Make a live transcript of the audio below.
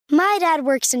My dad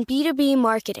works in B2B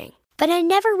marketing, but I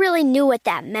never really knew what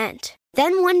that meant.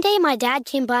 Then one day my dad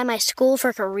came by my school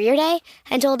for career day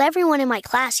and told everyone in my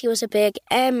class he was a big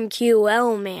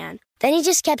MQL man. Then he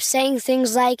just kept saying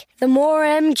things like, the more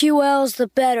MQLs the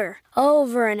better,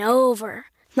 over and over.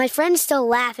 My friends still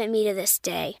laugh at me to this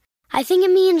day. I think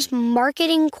it means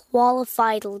marketing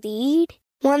qualified lead.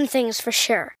 One thing's for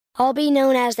sure, I'll be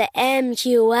known as the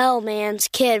MQL man's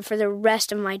kid for the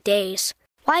rest of my days.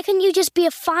 Why couldn't you just be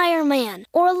a fireman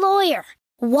or a lawyer?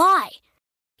 Why?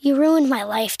 You ruined my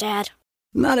life, Dad.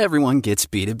 Not everyone gets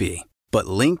B2B, but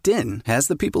LinkedIn has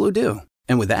the people who do.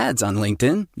 And with ads on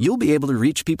LinkedIn, you'll be able to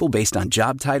reach people based on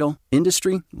job title,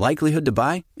 industry, likelihood to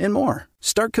buy, and more.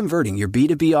 Start converting your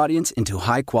B2B audience into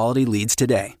high-quality leads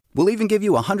today. We'll even give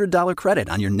you a $100 credit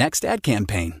on your next ad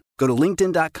campaign. Go to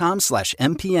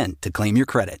linkedin.com/MPN to claim your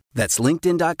credit. That's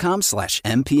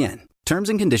linkedin.com/MPN. Terms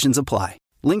and conditions apply.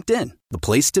 LinkedIn, the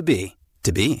place to be,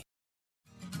 to be.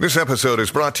 This episode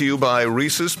is brought to you by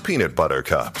Reese's Peanut Butter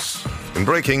Cups. In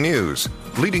breaking news,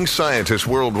 leading scientists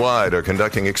worldwide are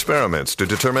conducting experiments to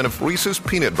determine if Reese's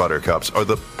Peanut Butter Cups are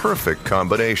the perfect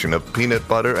combination of peanut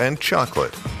butter and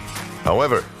chocolate.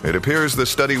 However, it appears the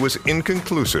study was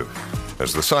inconclusive,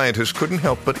 as the scientists couldn't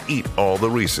help but eat all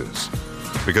the Reese's.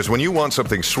 Because when you want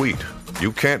something sweet,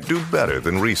 you can't do better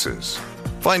than Reese's.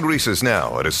 Find Reese's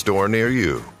now at a store near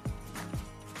you.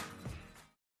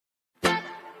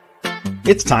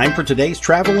 It's time for today's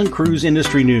travel and cruise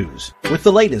industry news. With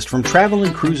the latest from travel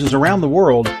and cruises around the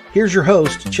world, here's your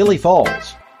host, Chillie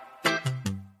Falls.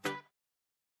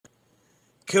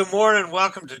 Good morning.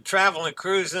 Welcome to Travel and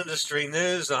Cruise Industry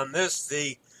News on this,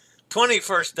 the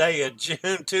 21st day of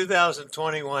June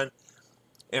 2021.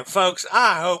 And folks,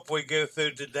 I hope we go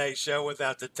through today's show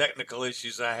without the technical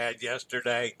issues I had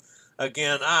yesterday.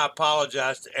 Again, I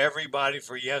apologize to everybody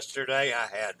for yesterday. I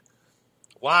had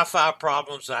Wi-Fi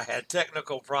problems, I had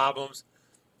technical problems,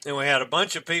 and we had a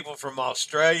bunch of people from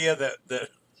Australia that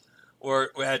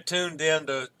had tuned in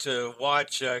to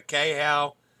watch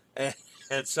KHOW,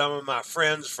 and some of my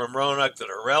friends from Roanoke that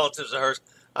are relatives of hers.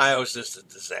 It was just a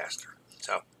disaster.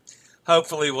 So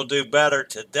hopefully we'll do better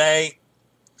today.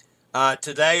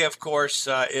 Today, of course,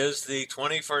 is the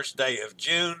 21st day of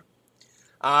June.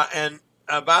 And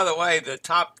by the way, the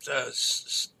top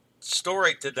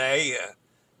story today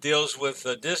deals with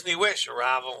Disney Wish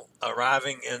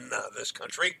arriving in this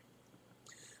country.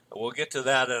 We'll get to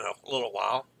that in a little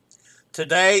while.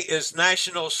 Today is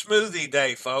National Smoothie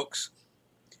Day, folks.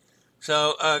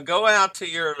 So go out to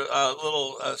your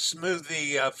little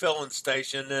smoothie filling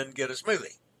station and get a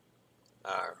smoothie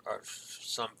or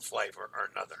some flavor or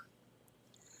another.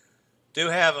 Do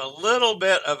have a little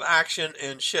bit of action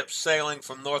in ships sailing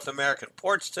from North American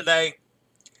ports today.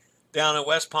 Down in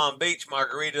West Palm Beach,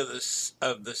 Margarita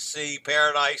of the Sea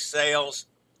Paradise sails.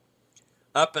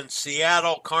 Up in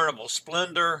Seattle, Carnival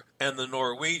Splendor and the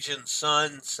Norwegian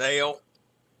Sun sail.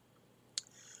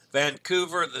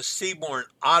 Vancouver, the Seabourn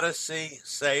Odyssey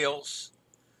sails.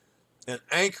 In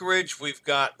Anchorage, we've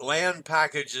got land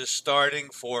packages starting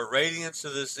for Radiance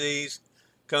of the Seas,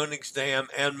 Koningsdam,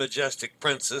 and Majestic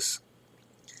Princess.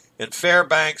 In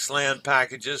Fairbanks, land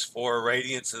packages for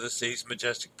Radiance of the Seas,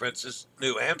 Majestic Princess,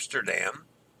 New Amsterdam,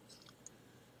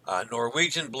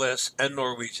 Norwegian Bliss, and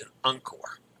Norwegian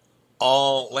Encore.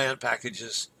 All land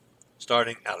packages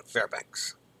starting out of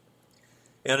Fairbanks.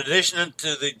 In addition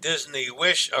to the Disney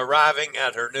Wish arriving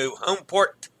at her new home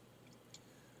port,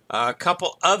 a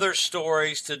couple other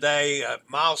stories today,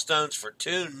 milestones for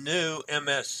 2 new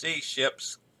MSC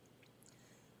ships,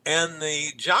 and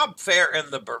the job fair in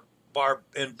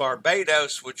in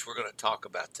Barbados, which we're going to talk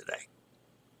about today.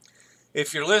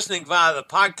 If you're listening via the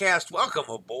podcast, welcome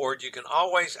aboard. You can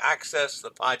always access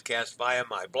the podcast via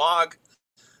my blog,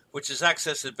 which is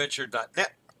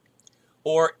accessadventure.net,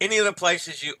 or any of the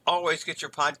places you always get your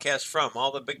podcast from,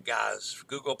 all the big guys,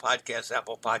 Google Podcasts,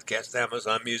 Apple Podcasts,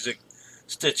 Amazon Music,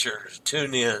 Stitcher,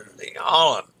 TuneIn,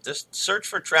 all of them. Just search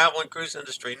for Travel and Cruise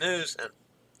Industry News, and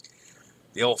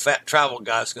the old fat travel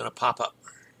guy is going to pop up.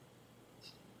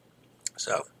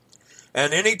 So,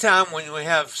 and anytime when we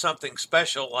have something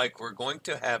special like we're going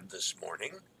to have this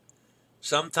morning,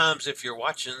 sometimes if you're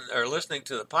watching or listening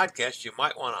to the podcast, you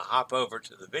might want to hop over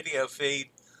to the video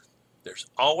feed. There's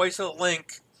always a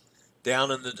link down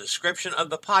in the description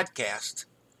of the podcast,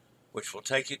 which will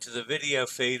take you to the video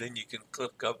feed, and you can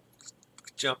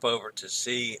jump over to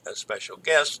see a special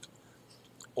guest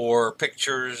or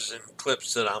pictures and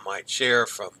clips that I might share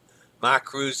from my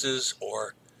cruises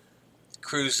or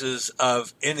cruises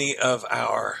of any of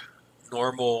our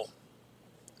normal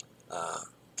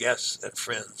guests and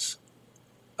friends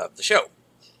of the show.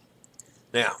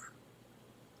 Now,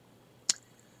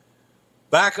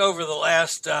 Back over the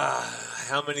last,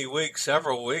 how many weeks?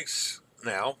 Several weeks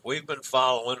now, we've been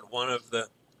following one of the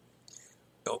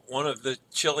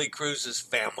Chile Cruises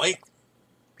family,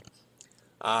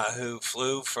 who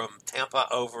flew from Tampa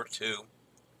over to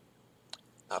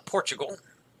Portugal,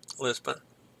 Lisbon.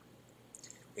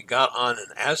 He got on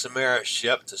an Azamara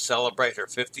ship to celebrate her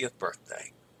 50th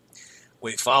birthday.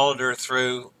 We followed her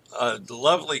through a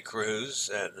lovely cruise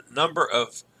and a number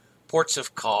of ports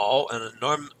of call and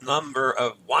a number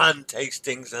of wine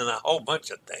tastings and a whole bunch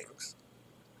of things.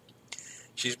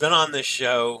 She's been on this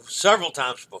show several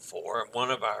times before, one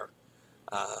of our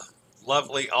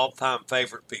lovely all-time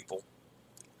favorite people.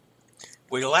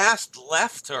 We last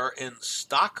left her in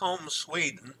Stockholm,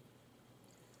 Sweden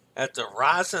at the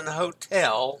Risen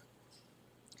Hotel.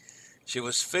 She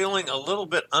was feeling a little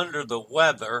bit under the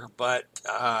weather, but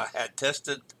had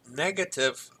tested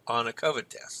negative on a COVID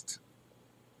test.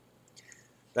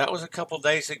 That was a couple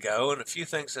days ago, and a few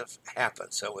things have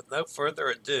happened. So with no further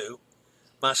ado,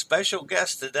 my special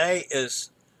guest today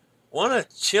is one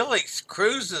of Chile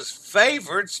Cruises'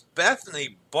 favorites,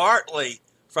 Bethany Bartley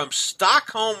from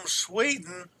Stockholm,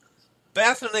 Sweden.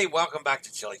 Bethany, welcome back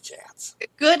to Chile Chats.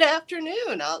 Good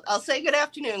afternoon. I'll say good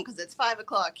afternoon because it's 5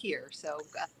 o'clock here. So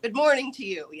good morning to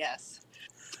you. Yes.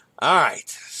 All right.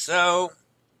 So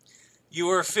you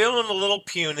were feeling a little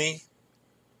puny.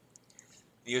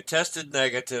 You tested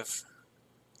negative.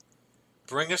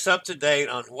 Bring us up to date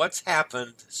on what's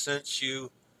happened since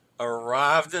you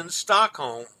arrived in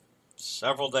Stockholm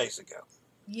several days ago.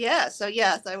 Yeah. So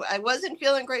yes, I wasn't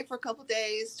feeling great for a couple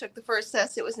days. Took the first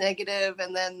test, it was negative,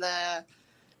 and then I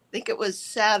think it was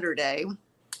Saturday.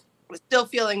 Was still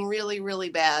feeling really,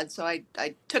 really bad. So I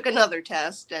took another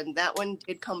test, and that one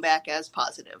did come back as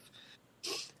positive.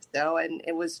 So, and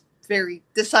it was very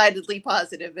decidedly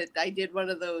positive. I did one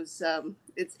of those.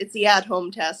 It's the at-home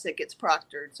test that gets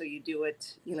proctored, so you do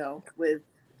it,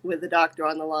 with the doctor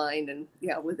on the line, and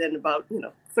within about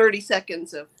 30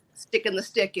 seconds of sticking the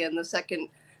stick in, the second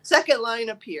line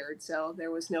appeared. So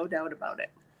there was no doubt about it.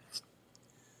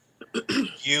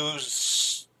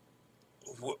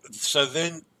 So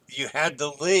then you had to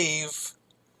leave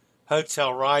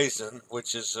Hotel Risen,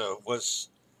 which was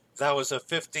a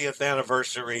 50th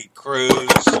anniversary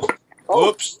cruise. Oh.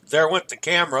 Whoops, there went the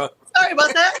camera. Sorry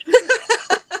about that.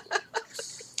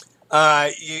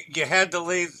 You had to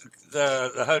leave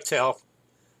the hotel.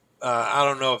 I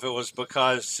don't know if it was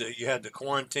because you had to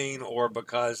quarantine or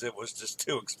because it was just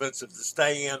too expensive to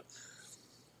stay in.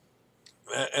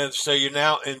 And so you're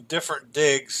now in different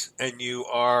digs and you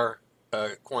are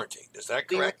quarantined. Is that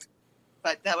correct?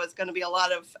 But that was going to be a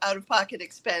lot of out-of-pocket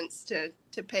expense to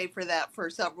pay for that for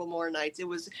several more nights. It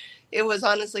was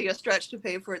honestly a stretch to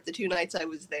pay for it the 2 nights I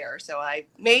was there. So I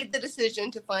made the decision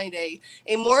to find a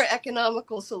more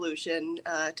economical solution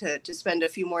to spend a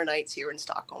few more nights here in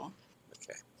Stockholm.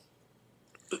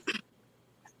 Okay.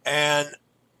 And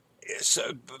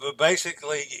so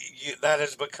basically that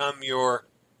has become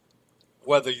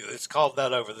whether it's called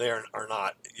that over there or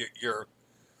not, your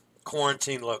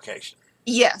quarantine location.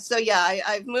 Yeah, so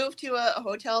I've moved to a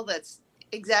hotel that's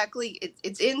exactly,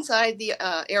 it's inside the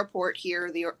airport here,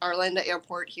 the Arlanda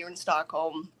airport here in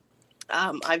Stockholm.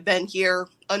 I've been here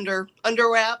under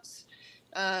wraps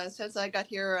since I got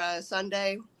here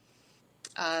Sunday.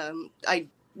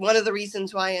 One of the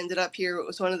reasons why I ended up here, it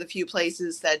was one of the few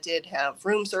places that did have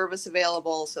room service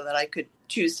available so that I could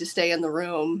choose to stay in the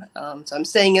room. So I'm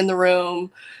staying in the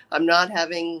room. I'm not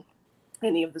having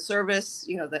any of the service,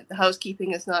 the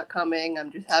housekeeping is not coming.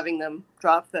 I'm just having them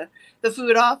drop the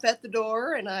food off at the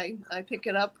door, and I pick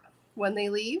it up when they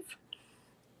leave.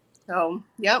 So,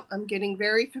 I'm getting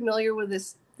very familiar with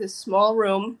this small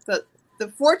room. The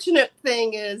fortunate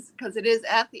thing is, because it is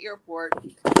at the airport.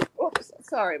 Oops,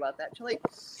 sorry about that, Chile.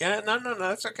 Yeah, no,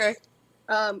 that's okay.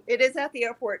 It is at the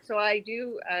airport, so I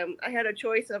do. I had a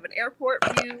choice of an airport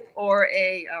view or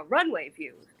a runway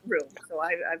view room. So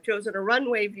I've chosen a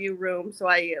runway view room, so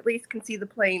I at least can see the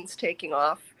planes taking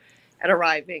off and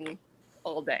arriving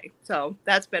all day. So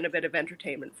that's been a bit of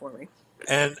entertainment for me.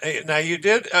 And now you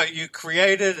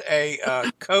created a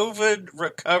COVID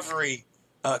recovery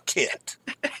kit,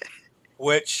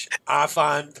 which I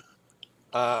find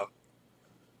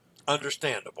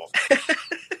understandable.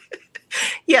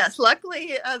 Yes,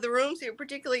 luckily the rooms here,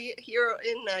 particularly here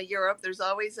in Europe, there's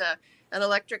always an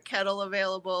electric kettle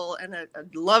available and a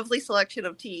lovely selection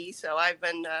of tea. So I've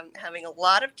been having a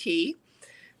lot of tea.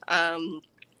 I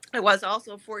was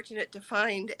also fortunate to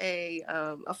find a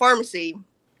pharmacy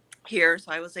here,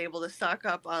 so I was able to stock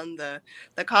up on the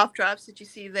cough drops that you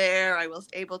see there. I was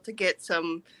able to get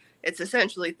some. It's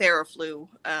essentially Theraflu.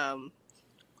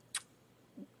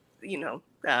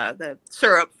 the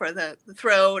syrup for the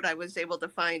throat. I was able to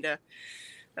find a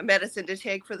medicine to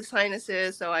take for the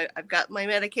sinuses. So I've got my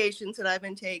medications that I've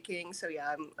been taking. So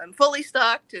yeah, I'm fully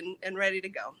stocked and ready to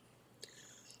go.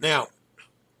 Now,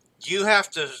 you have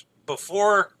to,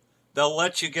 before they'll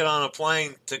let you get on a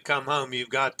plane to come home, you've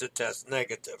got to test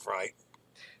negative, right?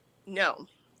 No.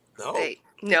 No.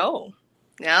 No.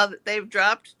 Now that they've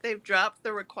dropped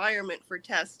the requirement for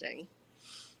testing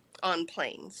on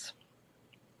planes.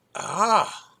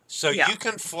 So yeah. You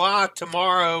can fly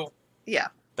tomorrow. Yeah.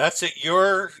 That's at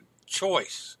your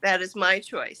choice. That is my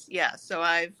choice. Yeah. So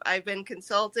I've been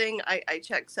consulting. I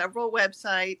checked several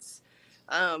websites.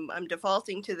 I'm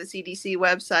defaulting to the CDC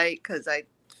website because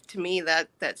to me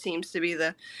that seems to be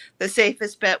the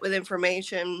safest bet with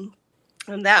information.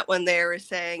 And that one there is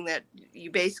saying that you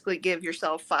basically give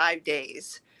yourself 5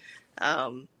 days.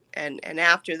 And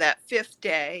after that 5th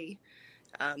day,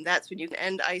 that's when you can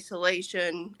end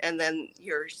isolation, and then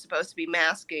you're supposed to be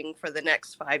masking for the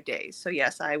next 5 days. So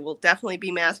yes, I will definitely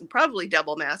be masking, probably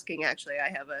double masking. Actually, I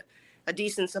have a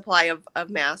decent supply of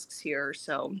masks here.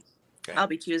 So okay. I'll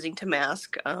be choosing to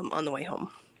mask on the way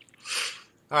home.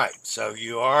 All right. So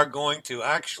you are going to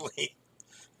actually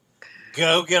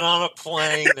go get on a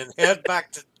plane and head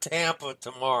back to Tampa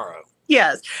tomorrow.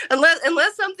 Yes,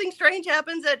 unless something strange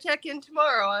happens at check-in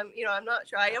tomorrow, I'm not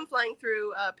sure. I am flying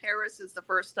through Paris as the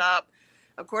first stop.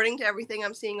 According to everything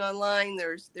I'm seeing online,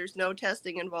 there's no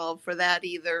testing involved for that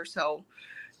either. So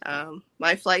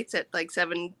my flight's at like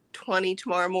 7:20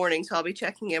 tomorrow morning, so I'll be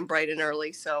checking in bright and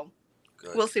early. So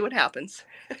good. We'll see what happens.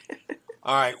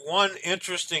 All right, one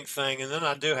interesting thing, and then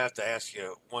I do have to ask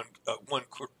you one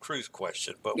cruise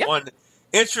question, but yep. One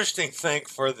interesting thing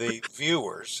for the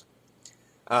viewers.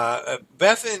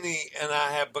 Bethany and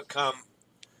I have become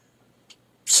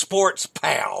sports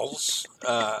pals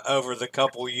over the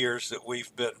couple years that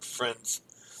we've been friends.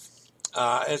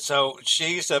 And so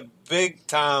she's a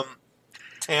big-time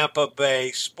Tampa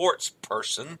Bay sports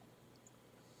person,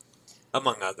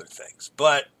 among other things.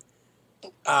 But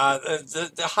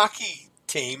the hockey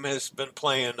team has been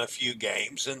playing a few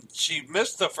games, and she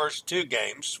missed the first 2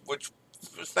 games, which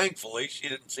thankfully she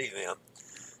didn't see them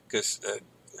because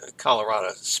Colorado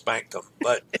spanked them,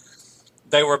 but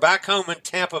they were back home in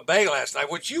Tampa Bay last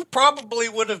night, which you probably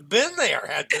would have been there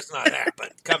had this not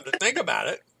happened. Come to think about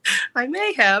it. I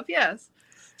may have, yes.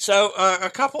 So a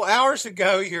couple hours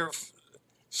ago, you're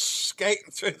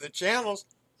skating through the channels,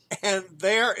 and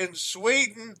there in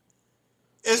Sweden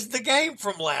is the game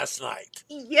from last night.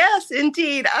 Yes,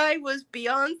 indeed. I was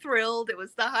beyond thrilled. It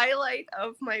was the highlight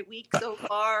of my week so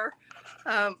far.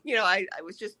 I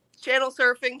was just channel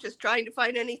surfing, just trying to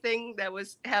find anything that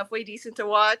was halfway decent to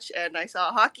watch, and I saw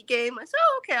a hockey game. I said,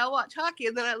 okay, I'll watch hockey.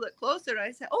 And then I looked closer and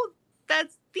I said,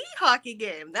 that's the hockey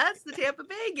game. That's the Tampa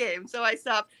Bay game. So I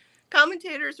stopped.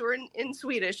 Commentators were in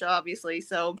Swedish, obviously,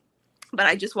 but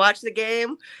I just watched the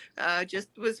game. Just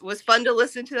was fun to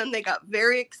listen to them. They got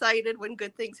very excited when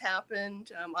good things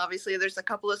happened. Obviously, there's a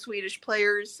couple of Swedish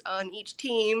players on each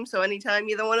team, so anytime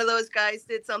either one of those guys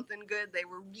did something good, they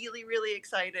were really, really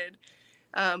excited.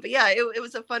 But yeah, it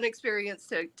was a fun experience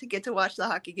to get to watch the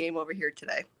hockey game over here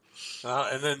today.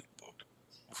 And then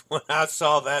when I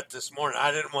saw that this morning,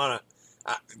 I didn't want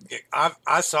to.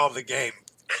 I saw the game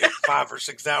 5 or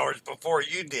 6 hours before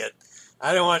you did.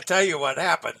 I didn't want to tell you what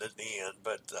happened in the end,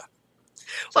 but.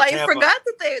 Well, I forgot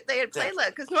that they had played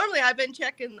that, because normally I've been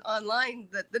checking online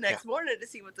the next morning to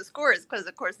see what the score is, because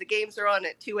of course the games are on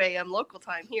at 2 a.m. local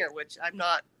time here, which I'm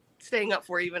not staying up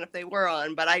for even if they were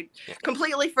on, but I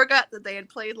completely forgot that they had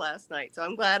played last night. So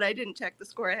I'm glad I didn't check the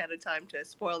score ahead of time to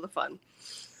spoil the fun.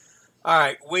 All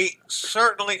right. We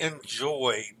certainly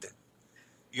enjoyed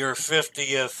your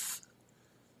 50th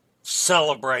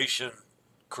celebration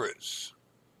cruise.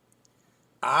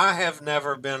 I have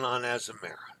never been on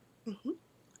Azamara. Mm-hmm.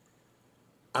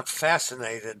 I'm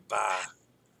fascinated by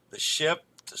the ship,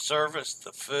 the service,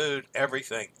 the food,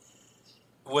 everything.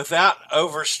 Without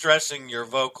overstressing your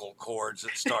vocal cords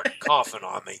and start coughing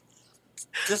on me,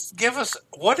 just give us,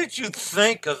 what did you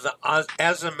think of the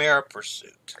Azamara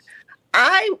Pursuit?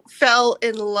 I fell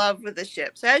in love with the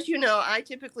ship. So as you know, I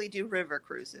typically do river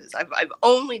cruises. I've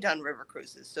only done river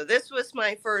cruises. So this was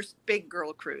my first big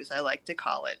girl cruise, I like to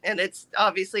call it. And it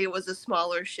was a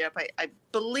smaller ship. I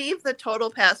believe the total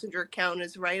passenger count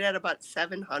is right at about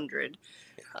 700.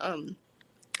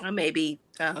 Maybe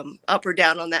up or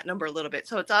down on that number a little bit.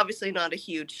 So it's obviously not a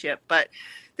huge ship, but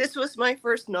this was my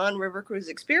first non-river cruise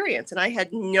experience, and I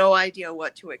had no idea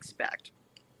what to expect.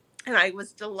 And I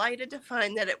was delighted to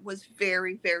find that it was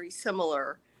very, very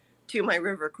similar to my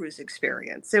river cruise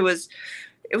experience. It was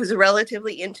a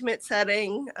relatively intimate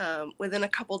setting. Within a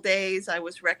couple days, I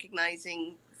was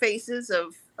recognizing faces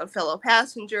of fellow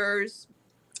passengers.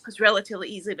 It was relatively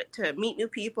easy to meet new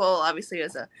people. Obviously,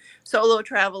 as a solo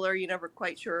traveler, you're never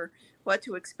quite sure what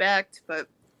to expect, but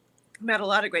met a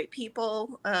lot of great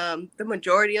people. The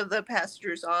majority of the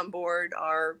passengers on board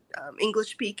are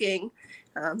English speaking.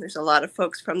 There's a lot of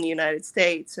folks from the United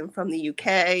States and from the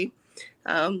UK.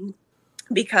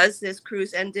 Because this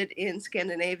cruise ended in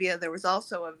Scandinavia, there was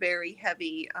also a very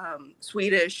heavy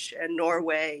Swedish and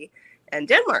Norway and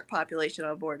Denmark population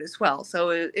on board as well.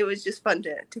 So it was just fun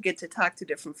to get to talk to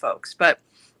different folks. But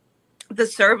the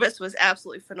service was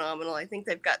absolutely phenomenal. I think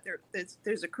they've got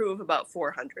there's a crew of about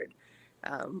 400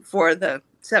 for the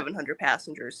 700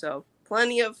 passengers. So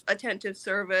plenty of attentive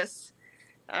service.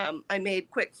 I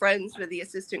made quick friends with the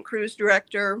assistant cruise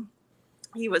director.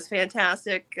 He was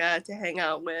fantastic to hang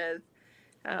out with.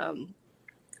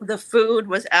 The food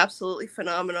was absolutely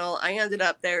phenomenal. I ended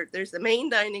up there. There's the main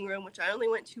dining room, which I only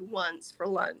went to once for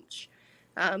lunch.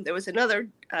 There was another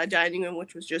dining room,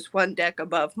 which was just one deck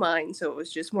above mine. So it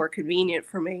was just more convenient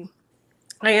for me.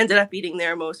 I ended up eating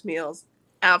there most meals.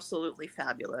 Absolutely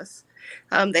fabulous.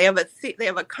 They have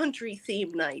a country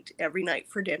themed night every night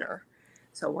for dinner.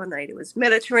 So one night it was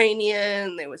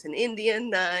Mediterranean. There was an Indian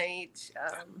night.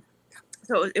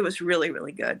 So it was really,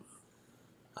 really good.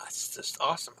 That's just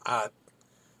awesome.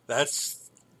 That's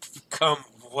come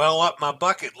well up my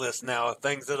bucket list now of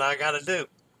things that I got to do.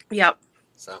 Yep.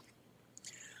 So,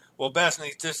 well,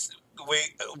 Bethany,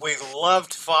 we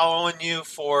loved following you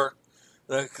for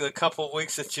the couple of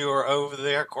weeks that you were over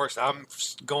there. Of course, I'm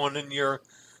going in your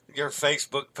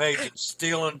Facebook page and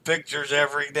stealing pictures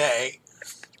every day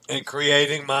and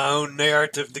creating my own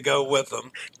narrative to go with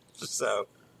them. So,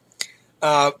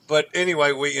 but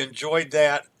anyway, we enjoyed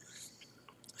that.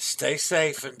 Stay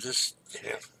safe and just,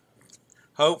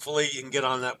 hopefully you can get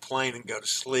on that plane and go to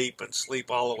sleep and sleep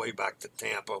all the way back to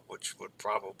Tampa, which would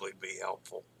probably be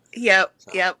helpful. Yep.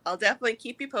 I'll definitely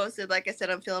keep you posted. Like I said,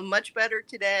 I'm feeling much better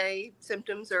today.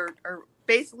 Symptoms are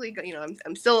basically,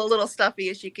 I'm still a little stuffy,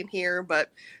 as you can hear, but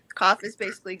cough is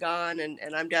basically gone, and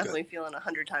I'm definitely feeling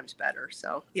 100 times better.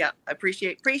 So, yeah, I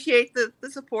appreciate the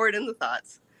support and the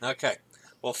thoughts. Okay.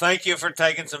 Well, thank you for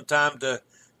taking some time to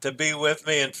be with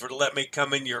me and for letting me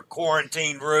come in your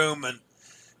quarantine room and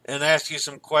ask you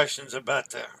some questions about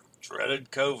the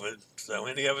dreaded COVID. So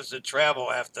any of us that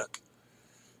travel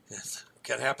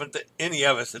can happen to any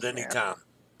of us at any time.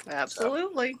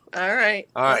 Absolutely. So. All right.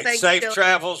 All right. Well, safe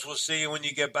travels. We'll see you when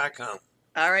you get back home.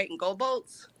 All right. And go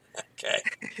Bolts. Okay.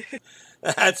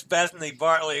 That's Bethany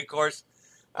Bartley, of course,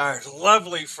 our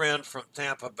lovely friend from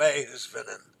Tampa Bay who's been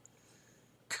in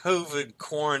COVID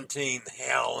quarantine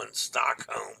hell in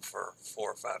Stockholm for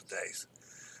 4 or 5 days.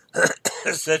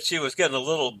 Said she was getting a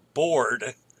little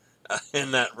bored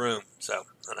in that room. So,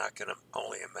 and I can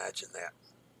only imagine that.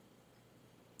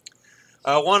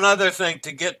 One other thing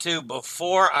to get to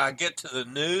before I get to the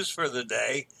news for the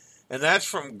day, and that's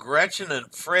from Gretchen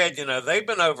and Fred. They've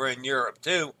been over in Europe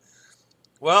too.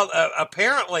 Well,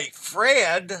 apparently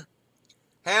Fred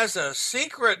has a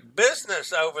secret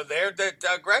business over there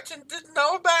that Gretchen didn't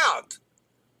know about.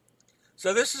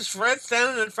 So this is Fred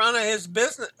standing in front of his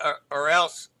business, or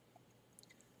else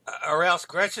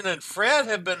Gretchen and Fred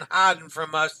have been hiding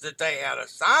from us that they had a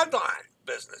sideline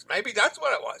business. Maybe that's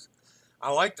what it was.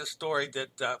 I like the story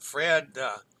that Fred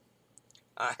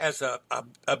has a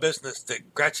business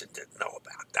that Gretchen didn't know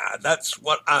about. That's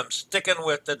what I'm sticking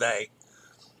with today,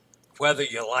 whether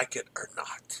you like it or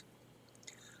not.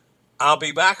 I'll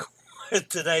be back with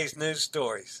today's news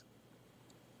stories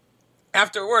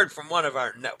after a word from one of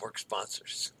our network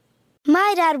sponsors.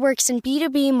 My dad works in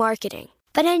B2B marketing,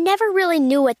 but I never really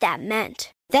knew what that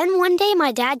meant. Then one day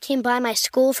my dad came by my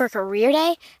school for career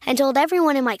day and told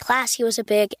everyone in my class he was a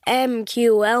big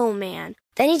MQL man.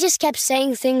 Then he just kept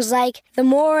saying things like, the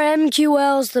more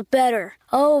MQLs, the better,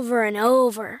 over and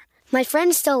over. My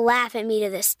friends still laugh at me to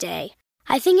this day.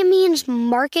 I think it means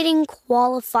marketing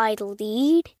qualified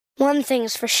lead. One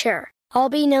thing's for sure. I'll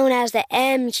be known as the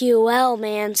MQL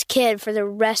man's kid for the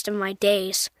rest of my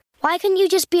days. Why couldn't you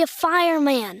just be a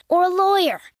fireman or a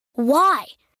lawyer? Why?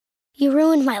 You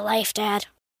ruined my life, Dad.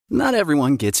 Not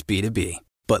everyone gets B2B,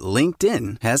 but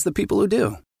LinkedIn has the people who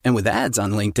do. And with ads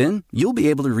on LinkedIn, you'll be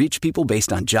able to reach people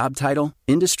based on job title,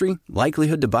 industry,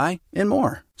 likelihood to buy, and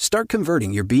more. Start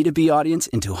converting your B2B audience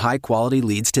into high-quality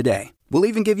leads today. We'll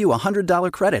even give you a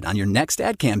 $100 credit on your next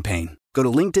ad campaign. Go to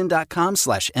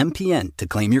linkedin.com/MPN to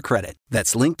claim your credit.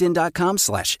 That's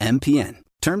linkedin.com/MPN.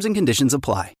 Terms and conditions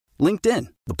apply. LinkedIn,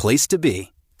 the place to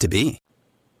be, to be.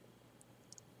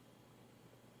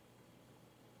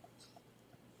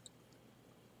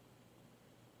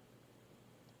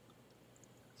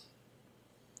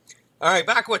 All right,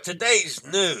 back with today's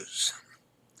news.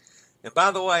 And by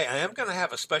the way, I am going to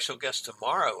have a special guest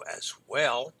tomorrow as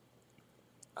well.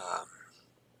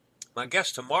 My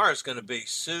guest tomorrow is going to be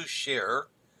Sue Shearer.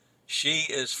 She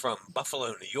is from Buffalo,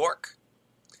 New York.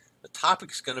 The topic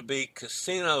is going to be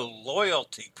casino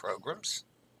loyalty programs.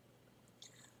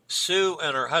 Sue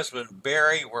and her husband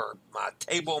Barry were my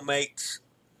table mates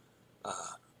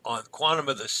on Quantum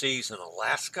of the Seas in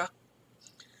Alaska.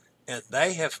 And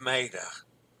they have made a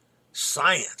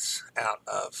science out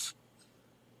of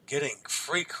getting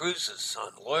free cruises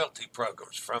on loyalty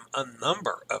programs from a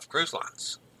number of cruise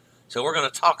lines. So we're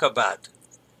going to talk about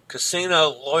casino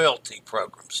loyalty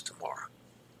programs tomorrow.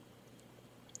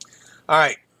 All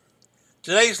right.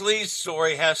 Today's lead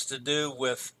story has to do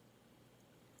with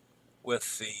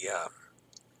the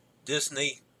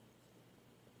Disney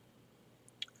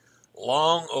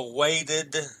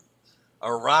long-awaited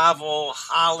arrival,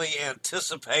 highly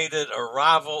anticipated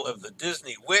arrival of the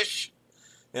Disney Wish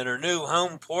in her new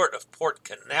home port of Port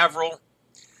Canaveral.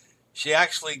 She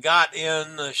actually got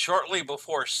in shortly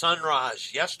before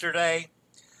sunrise yesterday,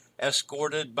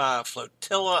 escorted by a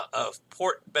flotilla of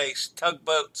port-based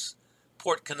tugboats,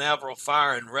 Port Canaveral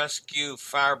Fire and Rescue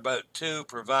Fireboat 2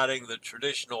 providing the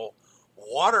traditional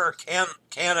water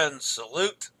cannon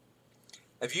salute.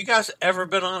 Have you guys ever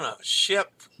been on a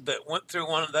ship that went through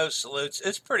one of those salutes?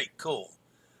 It's pretty cool.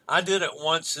 I did it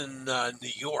once in New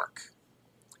York.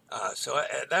 So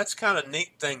that's kind of a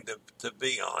neat thing to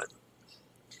be on.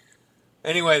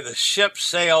 Anyway, the ship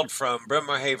sailed from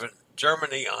Bremerhaven,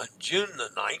 Germany on June the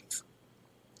 9th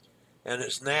and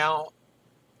is now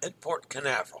at Port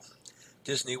Canaveral.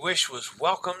 Disney Wish was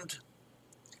welcomed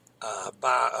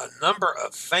by a number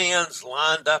of fans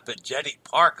lined up at Jetty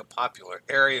Park, a popular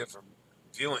area for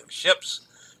viewing ships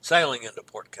sailing into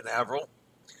Port Canaveral.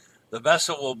 The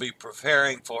vessel will be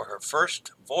preparing for her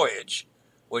first voyage,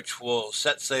 which will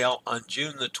set sail on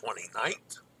June the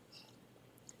 29th.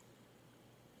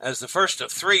 As the first of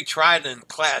 3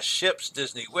 Trident-class ships,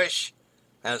 Disney Wish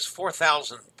has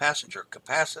 4,000 passenger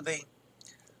capacity,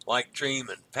 like Dream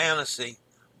and Fantasy,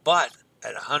 but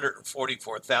at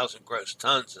 144,000 gross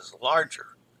tons is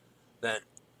larger than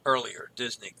earlier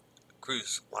Disney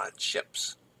Cruise Line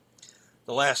ships.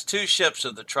 The last 2 ships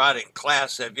of the Trident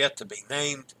class have yet to be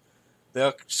named.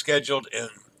 They're scheduled in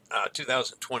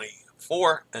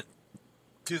 2024 and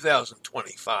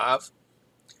 2025.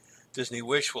 Disney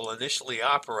Wish will initially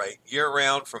operate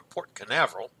year-round from Port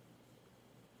Canaveral,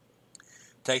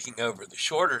 taking over the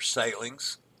shorter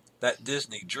sailings that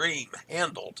Disney Dream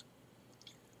handled.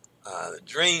 The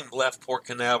Dream left Port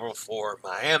Canaveral for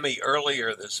Miami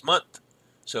earlier this month,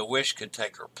 so Wish could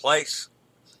take her place.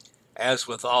 As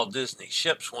with all Disney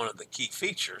ships, one of the key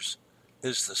features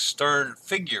is the stern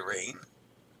figurine,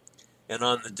 and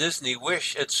on the Disney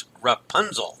Wish, it's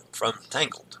Rapunzel from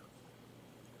Tangled.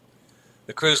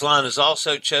 The cruise line has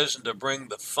also chosen to bring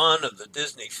the fun of the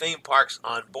Disney theme parks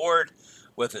on board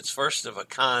with its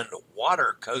first-of-a-kind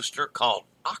water coaster called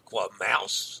Aqua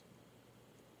Mouse.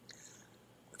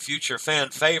 The future fan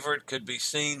favorite could be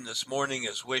seen this morning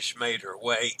as Wish made her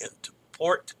way into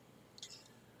port.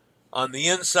 On the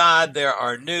inside, there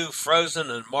are new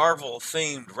Frozen and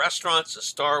Marvel-themed restaurants, a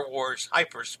Star Wars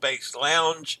hyperspace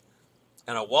lounge,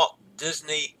 and a Walt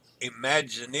Disney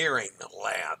Imagineering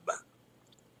lab.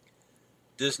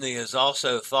 Disney has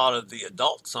also thought of the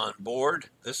adults on board.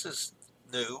 This is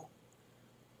new.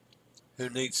 Who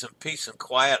need some peace and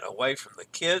quiet away from the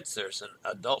kids. There's an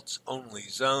adults-only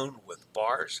zone with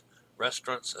bars,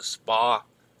 restaurants, a spa,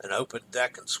 an open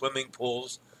deck, and swimming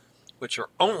pools, which are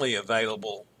only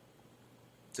available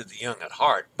to the young at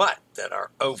heart, but that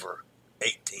are over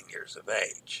 18 years of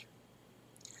age.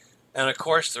 And of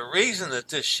course, the reason that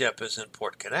this ship is in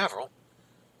Port Canaveral,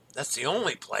 that's the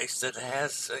only place that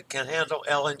can handle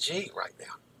LNG right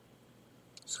now.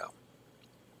 So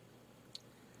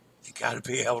you got to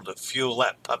be able to fuel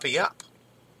that puppy up.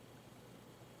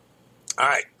 All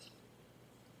right.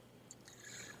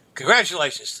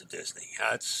 Congratulations to Disney.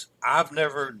 I've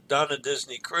never done a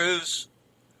Disney cruise.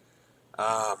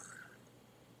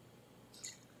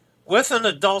 With an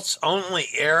adults-only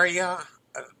area,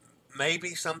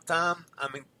 maybe sometime. I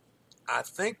mean, I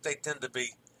think they tend to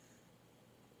be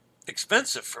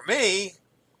expensive for me,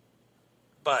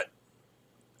 but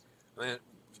I mean,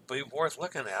 it'd be worth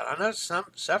looking at. I know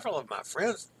several of my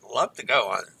friends love to go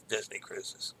on Disney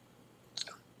cruises.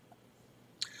 So.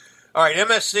 All right,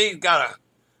 MSC got a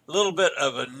little bit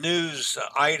of a news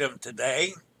item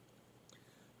today.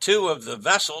 2 of the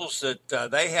vessels that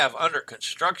they have under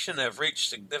construction have reached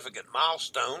significant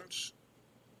milestones.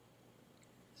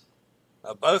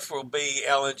 Both will be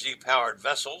LNG-powered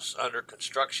vessels under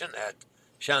construction at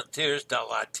Chantiers de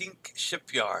l'Atlantique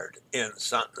shipyard in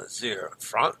Saint-Nazaire,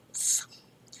 France.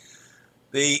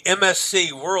 The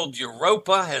MSC World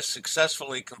Europa has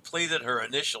successfully completed her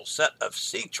initial set of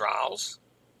sea trials.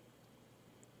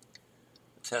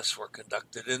 Tests were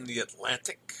conducted in the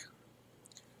Atlantic.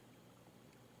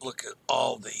 Look at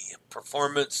all the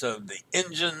performance of the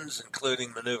engines,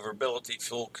 including maneuverability,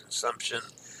 fuel consumption,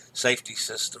 safety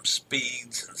system,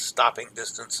 speeds, and stopping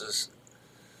distances.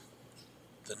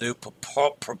 The new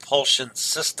propulsion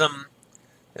system,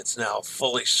 it's now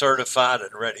fully certified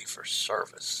and ready for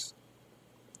service.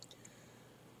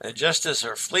 And just as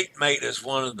her fleet mate is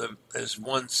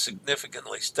one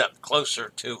significantly step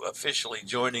closer to officially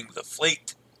joining the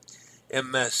fleet,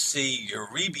 MSC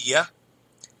Eurybia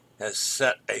has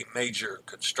set a major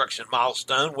construction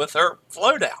milestone with her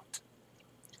float out.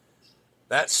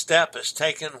 That step is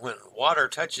taken when water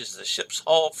touches the ship's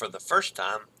hull for the first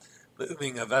time,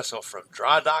 moving a vessel from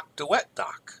dry dock to wet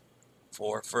dock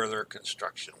for further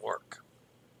construction work.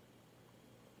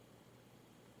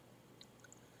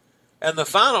 And the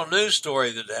final news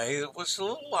story today, it was a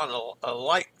little on a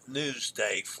light news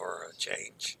day for a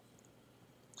change,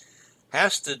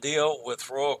 has to deal with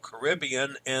Royal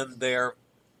Caribbean and their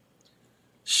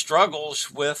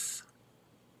struggles with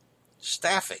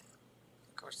staffing.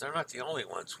 Of course, they're not the only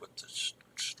ones with the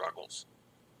struggles.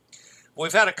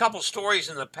 We've had a couple stories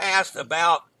in the past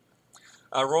about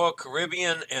Royal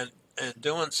Caribbean and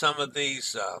doing some of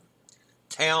these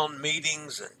town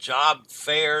meetings and job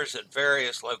fairs at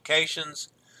various locations.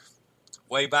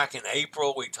 Way back in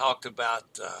April, we talked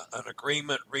about an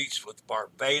agreement reached with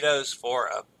Barbados for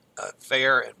a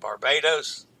fair in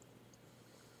Barbados.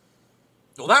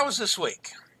 Well, that was this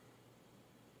week.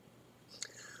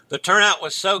 The turnout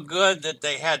was so good that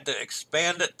they had to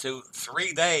expand it to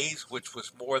 3 days, which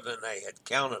was more than they had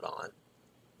counted on.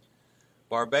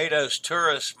 Barbados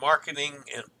Tourist Marketing,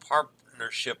 in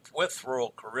partnership with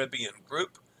Royal Caribbean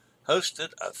Group,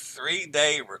 hosted a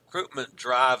 3-day recruitment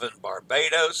drive in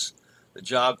Barbados. The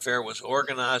job fair was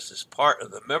organized as part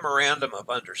of the Memorandum of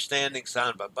Understanding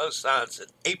signed by both sides in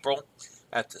April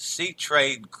at the Sea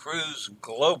Trade Cruise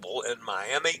Global in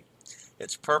Miami.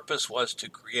 Its purpose was to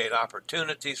create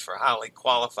opportunities for highly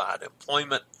qualified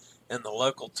employment in the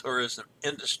local tourism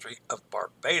industry of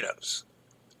Barbados.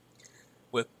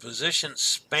 With positions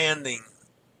spanning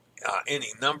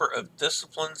any number of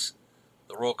disciplines,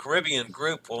 the Royal Caribbean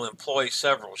Group will employ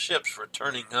several ships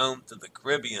returning home to the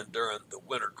Caribbean during the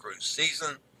winter cruise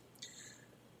season.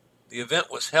 The event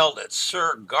was held at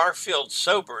Sir Garfield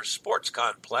Sobers Sports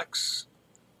Complex.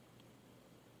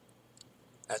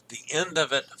 At the end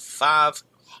of it,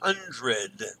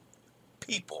 500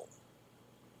 people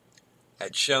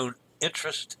had shown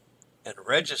interest and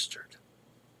registered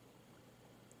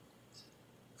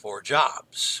for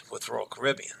jobs with Royal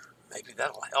Caribbean. Maybe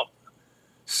that'll help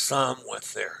some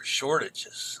with their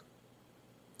shortages.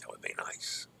 That would be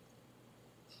nice.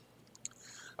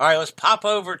 All right, let's pop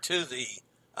over to the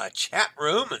chat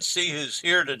room and see who's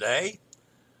here today.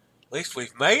 At least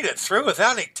we've made it through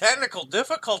without any technical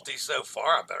difficulties so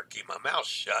far. I better keep my mouth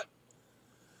shut.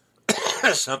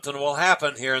 Something will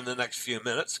happen here in the next few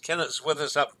minutes. Kenneth's with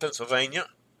us up in Pennsylvania.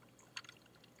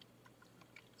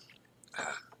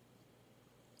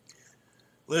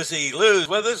 Lizzie Lou's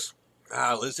with us.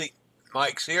 Lizzie.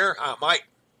 Mike's here. Mike.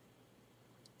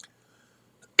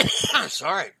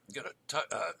 Sorry.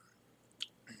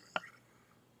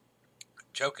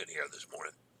 Choking here this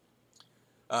morning.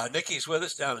 Nikki's with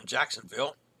us down in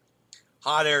Jacksonville.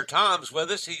 Hot Air Tom's with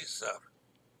us. He's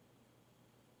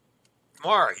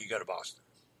tomorrow you go to Boston.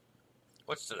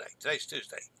 What's today? Today's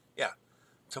Tuesday. Yeah.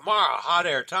 Tomorrow, Hot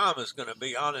Air Tom is going to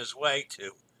be on his way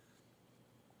to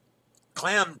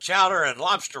clam chowder and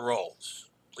lobster rolls.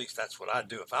 At least that's what I'd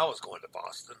do if I was going to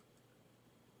Boston.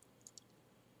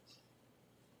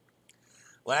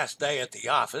 Last day at the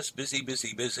office. Busy,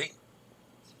 busy, busy.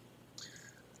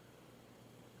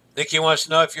 Nikki wants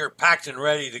to know if you're packed and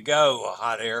ready to go,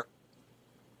 Hot Air.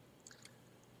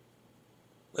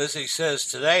 Lizzie says,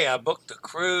 today I booked a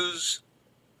cruise,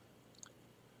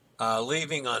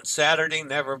 leaving on Saturday.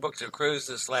 Never booked a cruise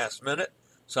this last minute.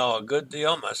 Saw a good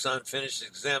deal. My son finished his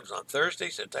exams on Thursday,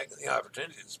 so taking the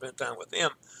opportunity to spend time with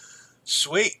him.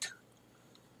 Sweet.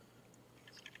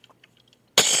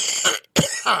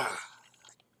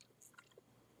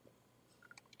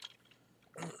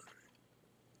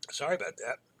 Sorry about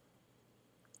that.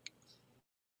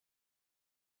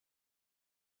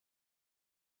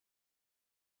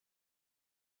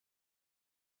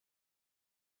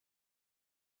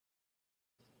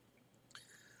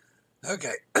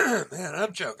 Okay, man,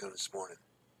 I'm joking this morning.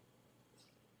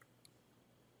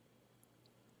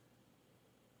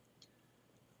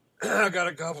 I got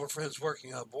a couple of friends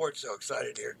working on board, so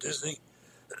excited to hear Disney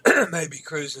may be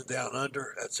cruising down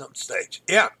under at some stage.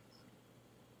 Yeah,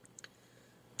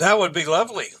 that would be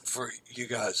lovely for you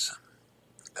guys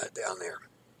down there.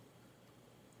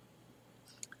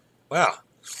 Wow.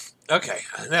 Okay,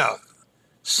 now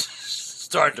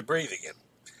starting to breathe again.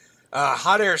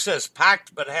 Hot Air says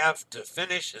packed but have to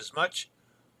finish as much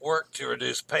work to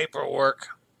reduce paperwork.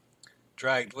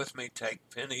 Dragged with me, take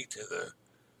Penny to the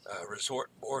resort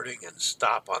boarding and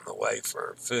stop on the way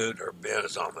for food. Her bed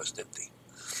is almost empty.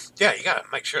 Yeah, you got to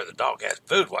make sure the dog has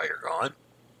food while you're gone.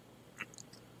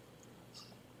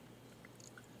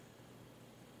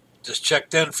 Just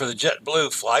checked in for the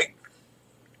JetBlue flight.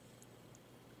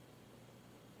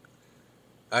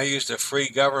 I used a free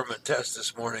government test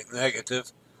this morning,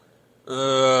 negative.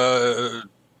 Do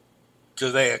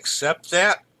they accept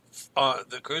that?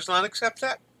 The cruise line accept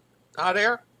that? Hot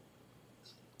Air?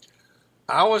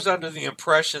 I was under the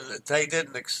impression that they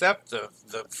didn't accept the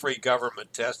free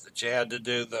government test, that you had to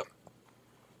do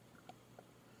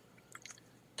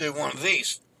one of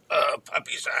these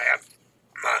puppies I have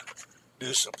my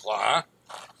new supply.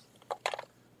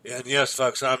 And yes,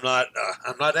 folks, I'm not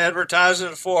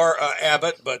advertising for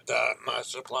Abbott, but my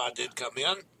supply did come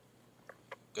in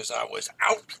because I was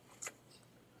out.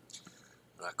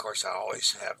 And of course, I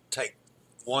always take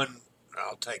one.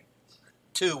 I'll take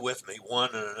two with me, one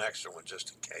and an extra one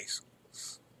just in case.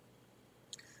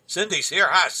 Cindy's here.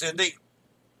 Hi, Cindy.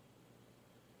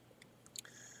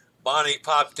 Bonnie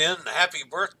popped in. Happy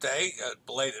birthday,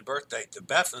 belated birthday to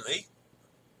Bethany.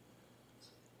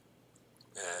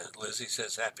 And Lizzie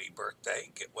says, happy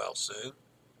birthday. Get well soon.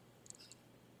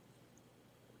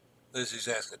 Lizzie's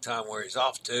asking Tom where he's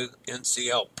off to.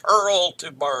 NCL Pearl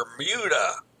to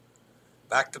Bermuda.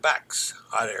 Back-to-backs.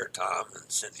 Hot Air Tom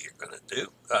and Cindy are going to do.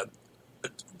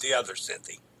 The other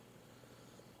Cindy.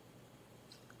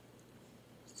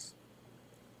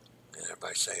 And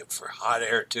everybody's saying for Hot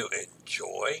Air to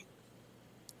enjoy.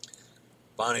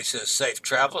 Bonnie says, safe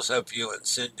travels. Hope you and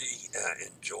Cindy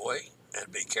enjoy.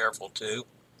 And be careful, too.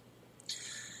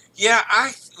 Yeah,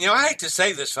 I hate to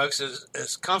say this, folks.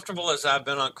 As comfortable as I've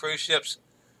been on cruise ships,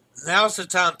 now's the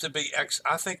time to be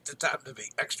I think the time to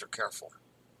be extra careful.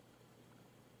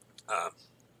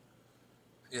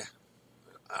 Yeah,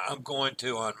 I'm going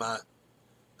to on my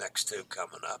next two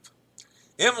coming up.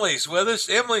 Emily's with us.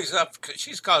 Emily's up.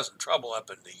 She's causing trouble up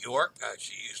in New York.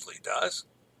 She usually does.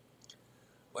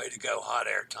 Way to go, Hot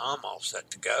Air Tom. All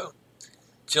set to go.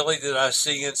 Chillie, did I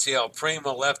see NCL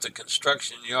Prima left the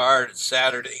construction yard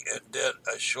Saturday and did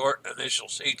a short initial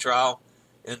sea trial?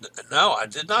 No, I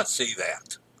did not see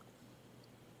that.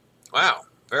 Wow,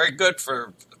 very good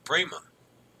for Prima.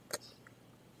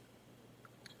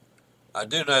 I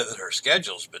do know that her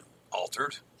schedule's been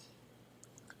altered.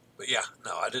 But yeah,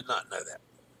 no, I did not know that.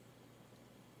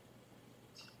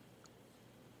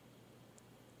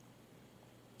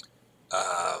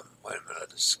 Wait a minute, I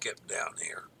just skipped down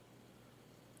here.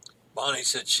 Bonnie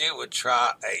said she would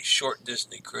try a short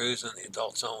Disney cruise in the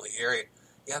adults-only area.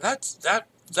 Yeah,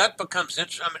 that becomes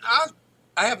interesting. I mean,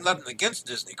 I have nothing against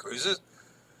Disney cruises.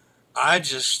 I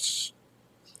just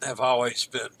have always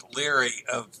been leery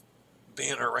of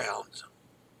being around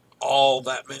all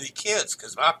that many kids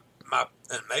because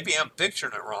and maybe I'm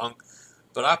picturing it wrong,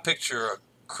 but I picture a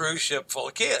cruise ship full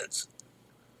of kids.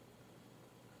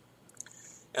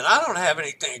 And I don't have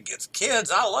anything against kids.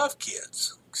 I love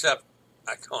kids, except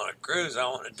I go on a cruise, I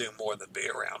want to do more than be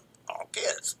around all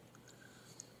kids.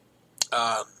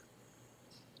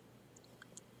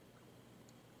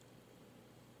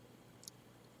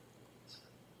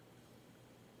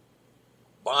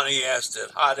 Bonnie asked, did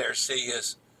Hot Air see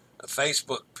his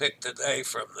Facebook pic today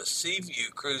from the Seaview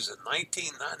cruise in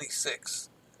 1996,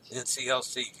 NCL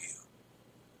Seaview?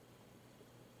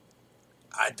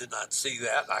 I did not see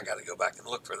that. I got to go back and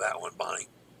look for that one, Bonnie.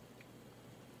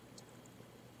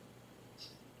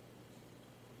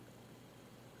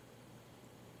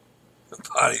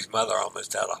 Bonnie's mother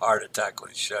almost had a heart attack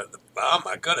when he showed them. Oh,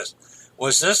 my goodness.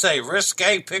 Was this a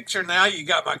risque picture now? You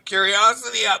got my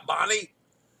curiosity up, Bonnie.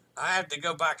 I have to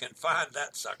go back and find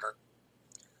that sucker.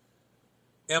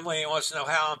 Emily wants to know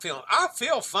how I'm feeling. I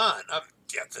feel fine.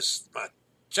 This is my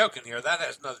joking here. That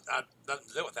has nothing to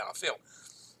do with how I feel.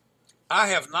 I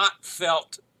have not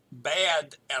felt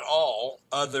bad at all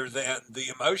other than the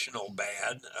emotional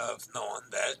bad of knowing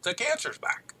that the cancer's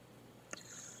back.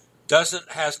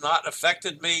 Has not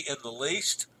affected me in the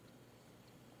least.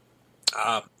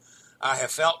 I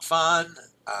have felt fine.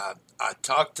 I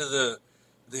talked to the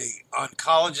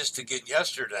oncologist again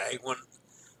yesterday when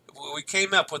we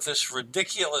came up with this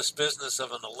ridiculous business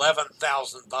of an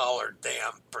 $11,000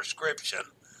 damn prescription.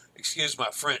 Excuse my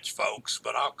French, folks,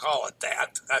 but I'll call it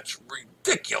that. That's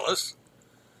ridiculous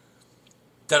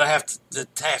that I have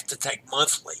to take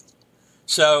monthly.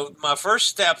 So my first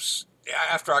steps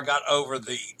after I got over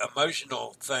the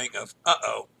emotional thing of,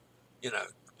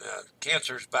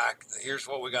 cancer's back. Here's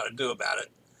what we got to do about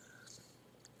it.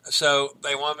 So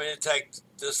they want me to take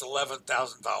this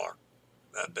 $11,000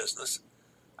 business.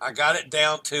 I got it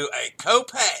down to a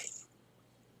copay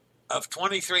of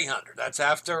 $2,300. That's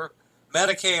after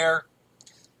Medicare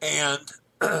and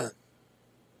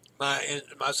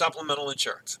my supplemental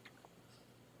insurance.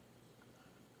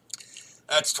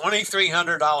 That's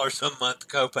 $2,300 a month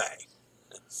copay.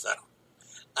 So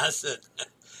I said,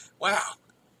 wow,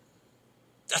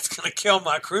 that's going to kill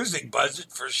my cruising budget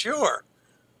for sure.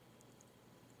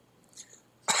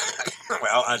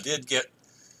 Well, I did get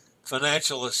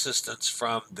financial assistance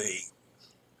from the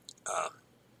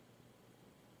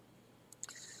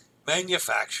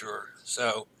manufacturer,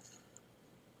 so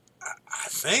I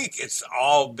think it's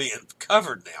all being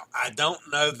covered now. I don't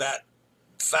know that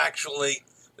factually.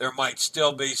 There might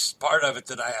still be part of it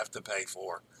that I have to pay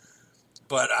for,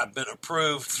 but I've been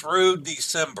approved through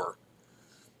December.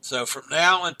 So from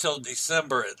now until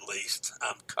December at least,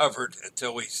 I'm covered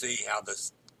until we see how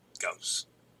this goes.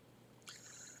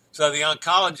 So the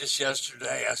oncologist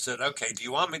yesterday, I said, okay, do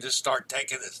you want me to start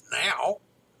taking this now?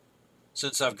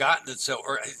 Since I've gotten it so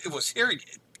early. It was here, it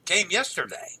came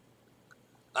yesterday.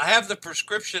 I have the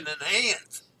prescription in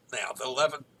hand now,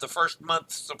 the first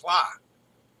month's supply.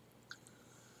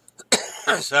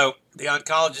 So the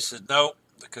oncologist said no,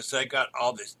 because they got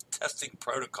all these testing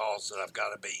protocols that I've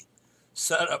got to be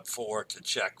set up for to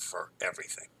check for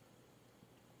everything.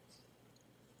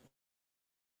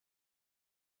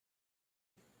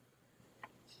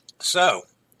 So,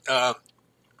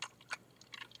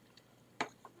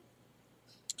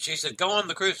 she said, go on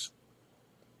the cruise.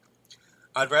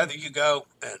 I'd rather you go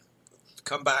and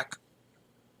come back.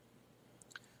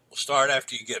 We'll start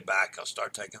after you get back. I'll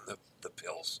start taking the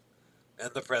pills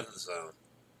and the prednisone.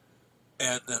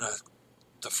 And then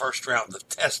the first round of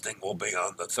testing will be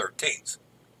on the 13th.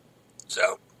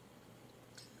 So,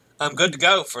 I'm good to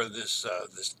go for this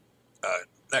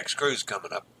next cruise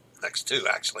coming up. Next two,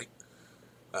 actually.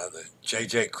 The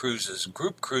JJ Cruises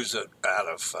group cruise out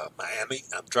of Miami.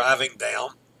 I'm driving down.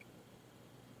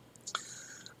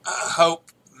 I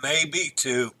hope maybe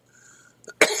to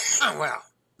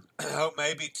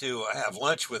have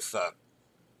lunch with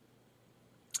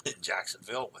in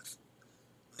Jacksonville with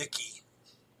Nikki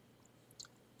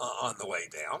on the way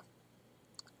down,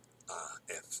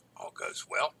 if all goes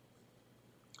well.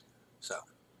 So,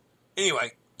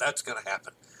 anyway, that's going to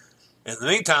happen. In the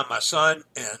meantime, my son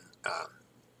and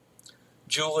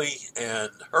Julie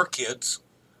and her kids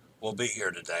will be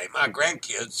here today. My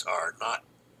grandkids are not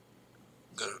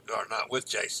with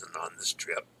Jason on this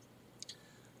trip,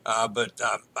 but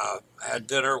I had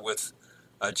dinner with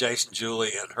Jason,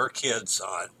 Julie, and her kids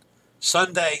on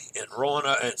Sunday in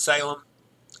Rona and Salem,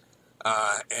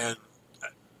 and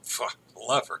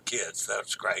love her kids.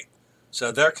 That's great.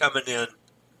 So they're coming in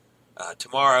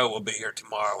tomorrow. We'll be here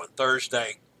tomorrow and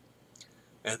Thursday,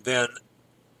 and then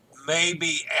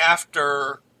maybe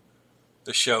after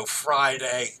the show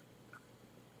Friday,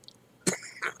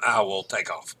 I will take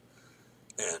off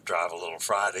and drive a little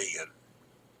Friday and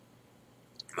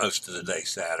most of the day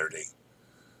Saturday,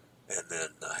 and then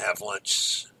have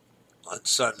lunch on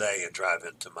Sunday and drive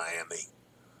into Miami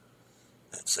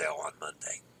and sail on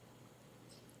Monday.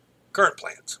 Current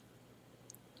plans.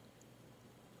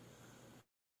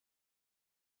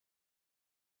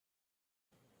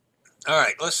 All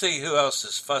right, let's see who else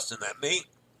is fussing at me.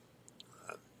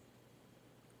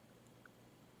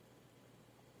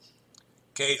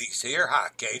 Katie's here. Hi,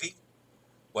 Katie.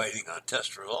 Waiting on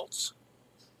test results.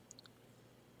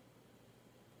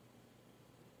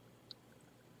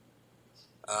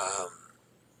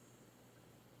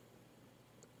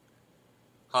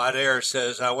 Hot Air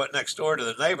says, I went next door to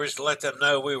the neighbors to let them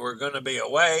know we were going to be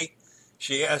away.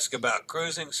 She asked about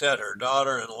cruising, said her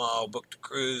daughter-in-law booked a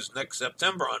cruise next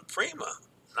September on Prima.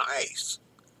 Nice.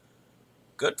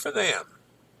 Good for them.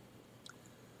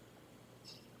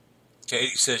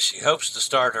 Katie says she hopes to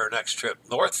start her next trip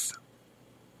north.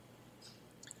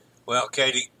 Well,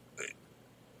 Katie,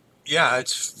 yeah,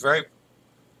 it's very,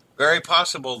 very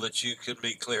possible that you can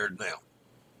be cleared now.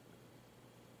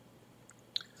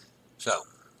 So,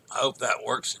 I hope that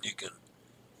works and you can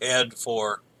head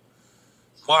for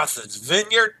Martha's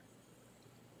Vineyard.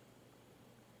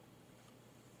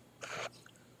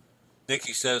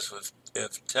 Nikki says,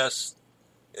 if test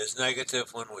is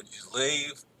negative, when would you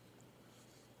leave?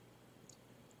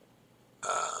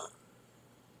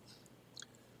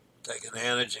 Take an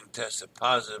antigen tested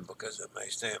positive because it may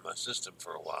stay in my system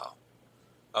for a while.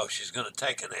 Oh, she's going to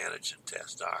take an antigen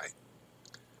test. All right.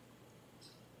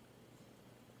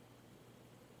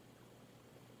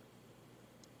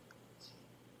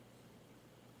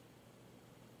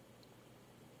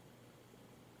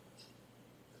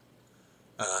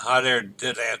 Hot Air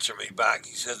did answer me back.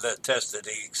 He said that test that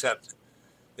he accepted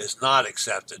is not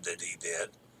accepted that he did.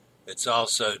 It's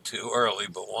also too early,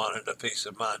 but wanted a peace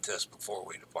of mind test before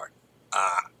we depart.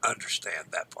 I understand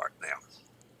that part now.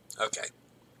 Okay.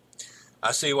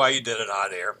 I see why you did it,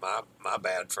 Hot Air. My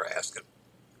bad for asking.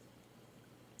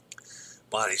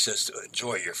 Bonnie says to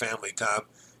enjoy your family time.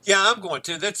 Yeah, I'm going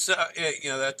to. That's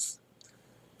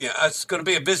it's going to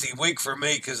be a busy week for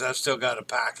me because I've still got to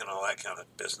pack and all that kind of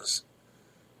business.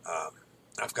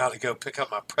 I've got to go pick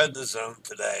up my prednisone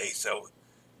today, so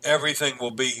everything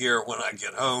will be here when I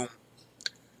get home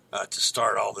to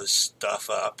start all this stuff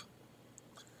up.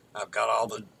 I've got all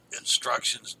the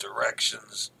instructions,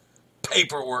 directions,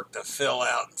 paperwork to fill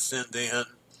out and send in.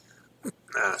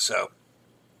 But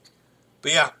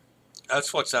yeah,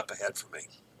 that's what's up ahead for me.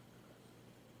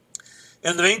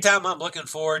 In the meantime, I'm looking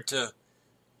forward to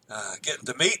getting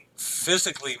to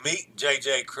physically meet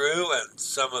JJ Crew and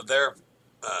some of their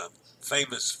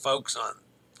famous folks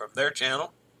from their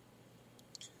channel,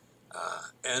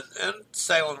 and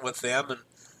sailing with them. And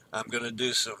I'm going to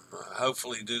do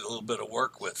hopefully do a little bit of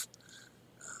work with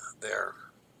their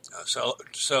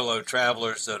solo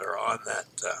travelers that are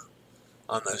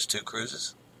on those two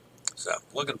cruises. So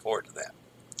looking forward to that.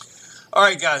 All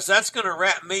right, guys, that's going to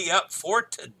wrap me up for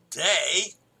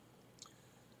today.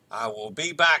 I will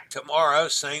be back tomorrow,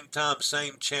 same time,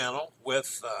 same channel,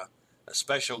 with a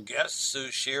special guest, Sue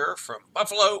Shearer from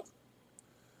Buffalo.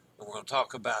 And we're going to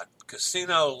talk about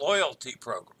casino loyalty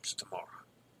programs tomorrow.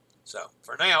 So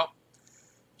for now,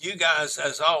 you guys,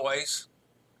 as always,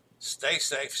 stay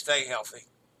safe, stay healthy.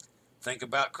 Think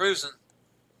about cruising.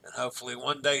 And hopefully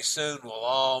one day soon we'll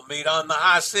all meet on the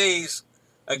high seas.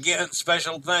 Again,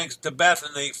 special thanks to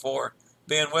Bethany for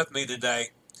being with me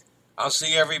today. I'll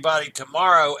see everybody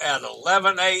tomorrow at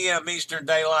 11 a.m. Eastern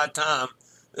Daylight Time.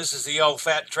 This is the old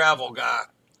fat travel guy.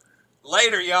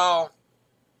 Later, y'all.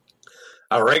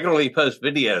 I regularly post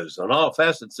videos on all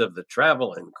facets of the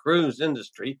travel and cruise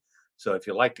industry. So if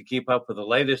you like to keep up with the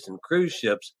latest in cruise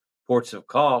ships, ports of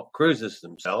call, cruises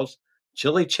themselves,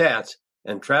 chilly chats,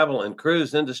 and travel and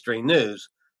cruise industry news,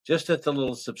 just hit the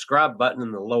little subscribe button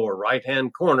in the lower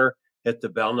right-hand corner. Hit the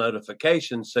bell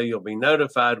notification so you'll be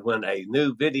notified when a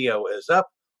new video is up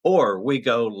or we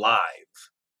go live.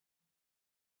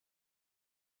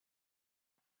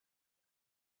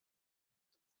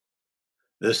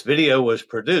 This video was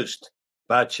produced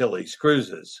by Chili's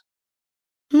Cruises.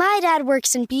 My dad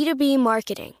works in B2B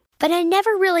marketing, but I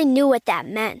never really knew what that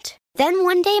meant. Then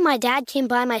one day my dad came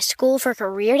by my school for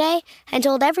career day and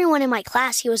told everyone in my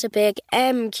class he was a big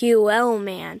MQL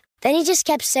man. Then he just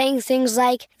kept saying things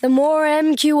like, the more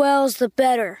MQLs, the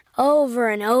better, over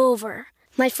and over.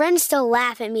 My friends still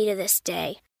laugh at me to this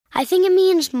day. I think it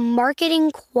means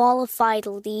marketing qualified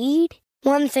lead.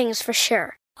 One thing's for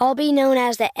sure. I'll be known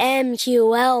as the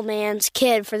MQL man's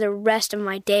kid for the rest of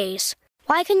my days.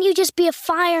 Why couldn't you just be a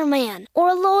fireman or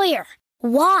a lawyer?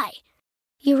 Why?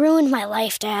 You ruined my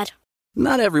life, Dad.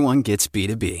 Not everyone gets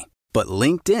B2B, but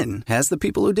LinkedIn has the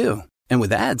people who do. And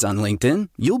with ads on LinkedIn,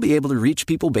 you'll be able to reach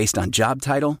people based on job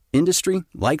title, industry,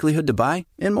 likelihood to buy,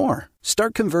 and more.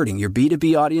 Start converting your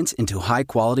B2B audience into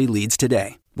high-quality leads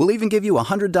today. We'll even give you a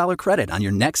 $100 credit on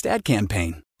your next ad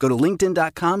campaign. Go to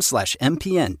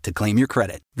linkedin.com/MPN to claim your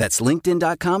credit. That's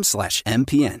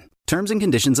linkedin.com/MPN. Terms and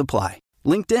conditions apply.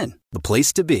 LinkedIn, the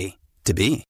place to be.